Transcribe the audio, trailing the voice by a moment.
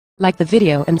Like the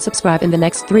video and subscribe in the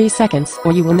next 3 seconds,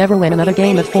 or you will never win another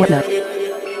game at Fortnite.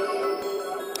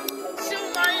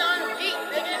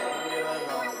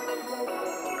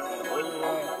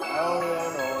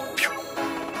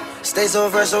 Stay so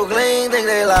fresh, so clean, think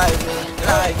they like me.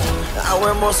 I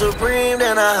wear more Supreme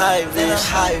than a hype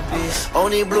bitch.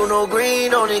 Only blue, no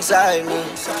green, don't excite me.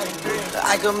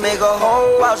 I can make a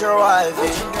hoe out your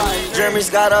wifey. Jeremy's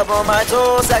got up on my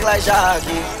toes, act like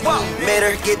Shocky. Made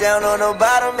her get down on the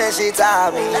bottom and she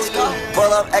tied me.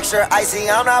 Pull up extra icy,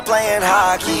 I'm not playing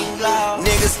hockey.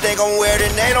 Niggas think I'm weird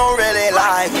and they don't really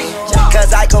like me.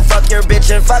 Cause I can fuck your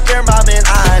bitch and fuck your mom and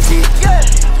auntie.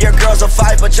 Your girl's a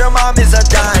 5, but your mom is a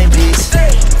dime piece.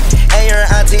 And your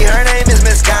auntie, her name is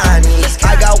Miss Connie.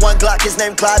 I got one Glock, his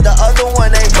name Clyde, the other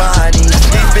one ain't Bonnie.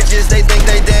 These bitches, they think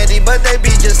they dandy, but they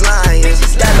be just lying.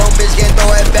 That little bitch can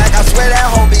throw it back, I swear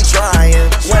that hoe be trying.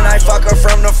 When I fuck her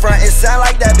from the front, it sound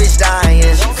like that bitch dying.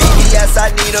 VVS,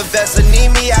 I need a vest, so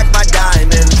need me act my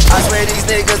diamond. I swear these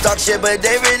niggas talk shit, but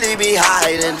they really be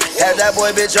hiding. Had that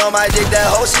boy bitch on my dick,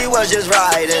 that hoe she was just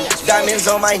riding. Diamonds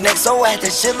on my neck so wet,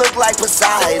 that shit look like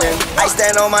Poseidon. I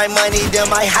stand on my money,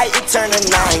 then my height it turn to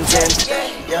 9'10".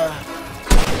 Yeah.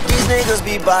 These niggas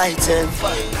be biting.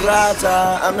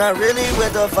 Grata, I'm not really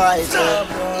with the fighter.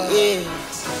 Yeah.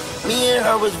 Me and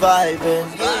her was vibing.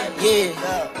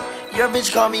 Yeah. Your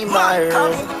bitch call me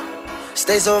Myron.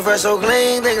 Stay so fresh, so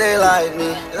clean, think they like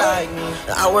me.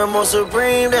 I wear more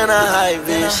Supreme than a hype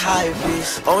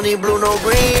bitch. Only blue, no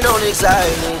green, don't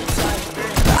excite me.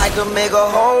 I can make a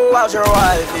hoe out your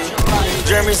wifey.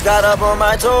 Jeremy's got up on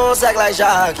my toes, act like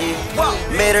Shocky.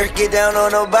 Made her get down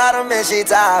on the bottom and she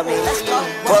tied me.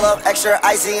 Pull up extra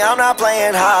icy, I'm not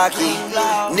playing hockey.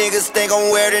 Niggas think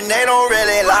I'm weird and they don't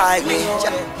really like me.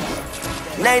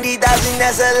 90,000,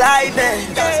 that's a life, man.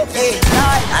 Yeah,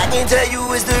 I can tell you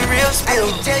it's the real spill.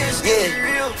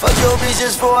 Yeah, fuck your bitch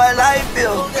just for a life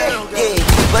bill. Yeah,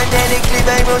 but then it clip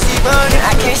ain't mostly burning.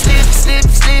 I can't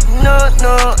slip, no,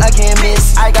 I can't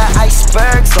miss. I got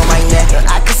icebergs on my neck.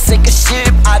 I could sink a ship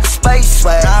out of space,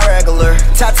 but not regular.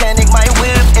 Titanic, my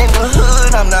whip in the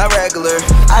hood, I'm not regular.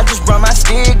 I just brought my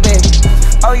stick, baby.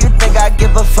 Oh, you think I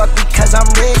give a fuck because I'm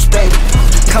rich, baby?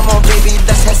 Come on, baby,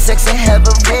 let's have sex and have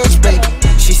a rich, baby.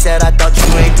 She said, I thought you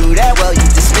ain't do that well, you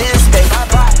dismissed, baby.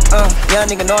 Young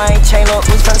nigga know I ain't chain no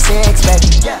Uzi from 6,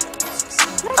 baby.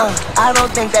 I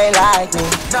don't think they like me,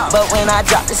 but when I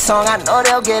drop this song, I know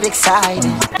they'll get excited.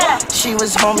 She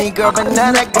was homie girl, but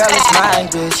now that girl is my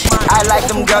bitch. I like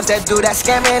them girls that do that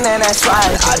scamming and that's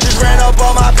right. I just ran up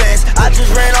on my pants. I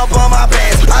just ran up on my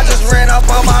pants. I just ran up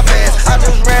on my pants. I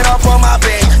just ran up on my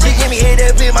pants. She give me hit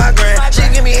that be my grand. She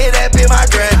give me hit that be my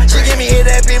grand. She give me hit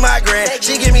that be my grand.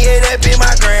 She give me hit that be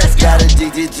my grand. Got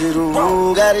addicted to the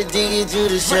rule, got addicted to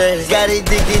the shit. Got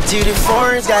addicted to the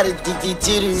foreigns, got addicted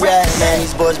to the rap. Man,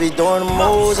 these boys be doing the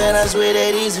moves, and I swear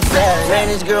that he's a fact. Man,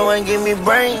 this girl ain't give me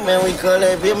brain. Man, we call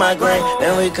that be my grain.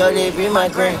 Man, we call that be my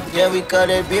grain. Yeah, we call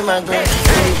that be my grain.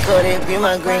 Yeah, we call that be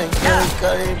my grain. Yeah, we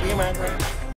call that be my grain.